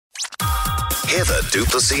Heather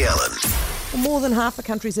Duplessis-Allen. More than half the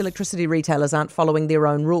country's electricity retailers aren't following their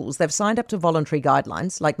own rules. They've signed up to voluntary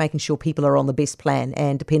guidelines, like making sure people are on the best plan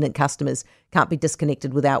and dependent customers can't be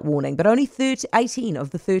disconnected without warning. But only 18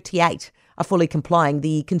 of the 38 are fully complying.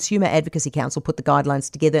 The Consumer Advocacy Council put the guidelines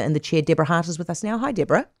together, and the chair, Deborah Hart, is with us now. Hi,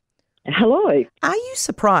 Deborah. Hello. Are you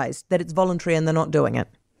surprised that it's voluntary and they're not doing it?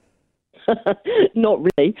 Not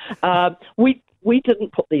really. We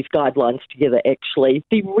didn't put these guidelines together, actually.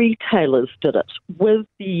 The retailers did it with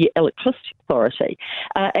the Electricity Authority.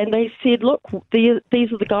 And they said, look, these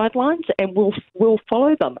are the guidelines and we'll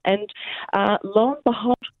follow them. And lo and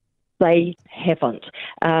behold, they haven't.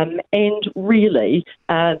 And really,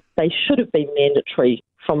 they should have been mandatory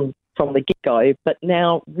from the get-go, but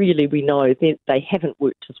now really we know that they haven't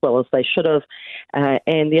worked as well as they should have.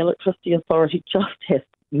 And the Electricity Authority just has to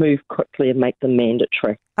move quickly and make them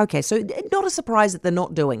mandatory. Okay, so not a surprise that they're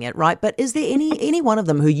not doing it, right? But is there any one of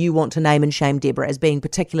them who you want to name and shame, Deborah, as being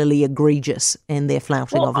particularly egregious in their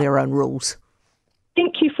flouting of their own rules?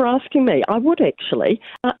 Thank you for asking me. I would actually.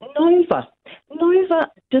 Nova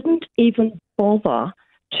didn't even bother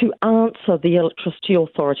to answer the Electricity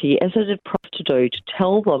Authority as it had promised to do, to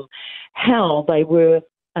tell them how they were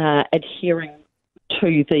adhering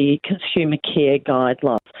to the consumer care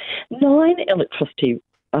guidelines. 9 electricity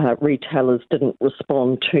retailers didn't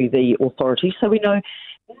respond to the authority, so we know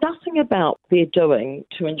nothing about what they're doing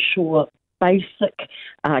to ensure basic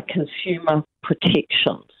consumer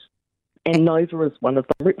protections. And Nova is one of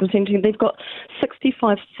them, representing, they've got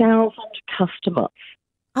 65,000 customers.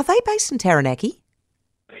 Are they based in Taranaki?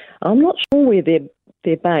 I'm not sure where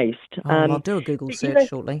they're based. I'll do a Google search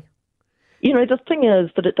shortly. You know, the thing is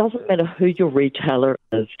that it doesn't matter who your retailer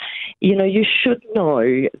is. You know, you should know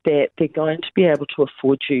that they're going to be able to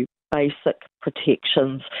afford you basic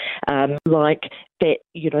protections, like that,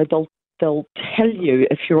 you know, they'll tell you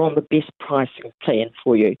if you're on the best pricing plan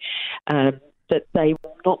for you, that they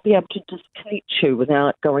will not be able to disconnect you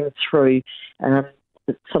without going through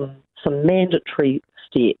some mandatory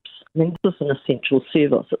steps. I mean, this is an essential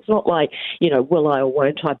service. It's not like, you know, will I or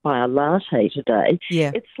won't I buy a latte today?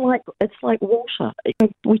 Yeah. It's like water.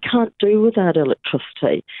 We can't do without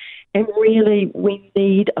electricity. And really, we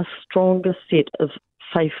need a stronger set of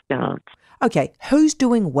safeguards. Okay, who's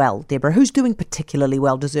doing well, Deborah? Who's doing particularly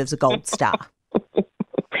well deserves a gold star?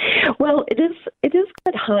 Well, it is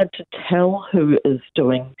quite hard to tell who is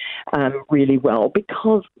doing really well,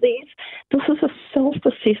 because this is a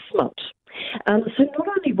self-assessment. So not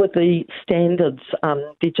only were the standards,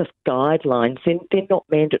 they're just guidelines, they're not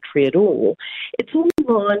mandatory at all. It's all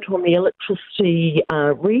reliant on the electricity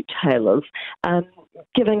retailers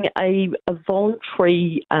giving a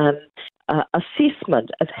voluntary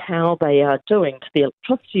assessment of how they are doing to the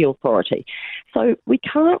Electricity Authority. So we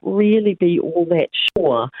can't really be all that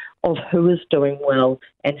sure of who is doing well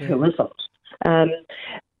and who isn't.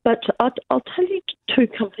 But I'll tell you 2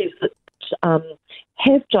 companies that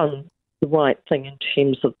have done the right thing in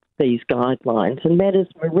terms of these guidelines, and that is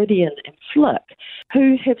Meridian and Flick,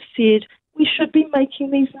 who have said we should be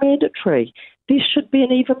making these mandatory. There should be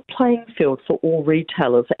an even playing field for all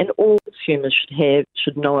retailers, and all consumers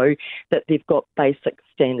should know that they've got basic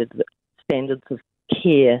standards of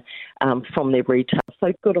care from their retailers.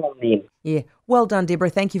 So good on them. Yeah, well done,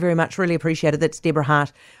 Deborah. Thank you very much. Really appreciate it. That's Deborah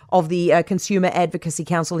Hart of the Consumer Advocacy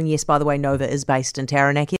Council, and yes, by the way, Nova is based in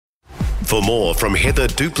Taranaki. For more from Heather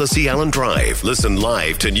Duplessis-Allen Drive, listen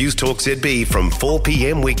live to News Talk ZB from 4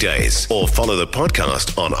 p.m. weekdays or follow the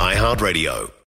podcast on iHeartRadio.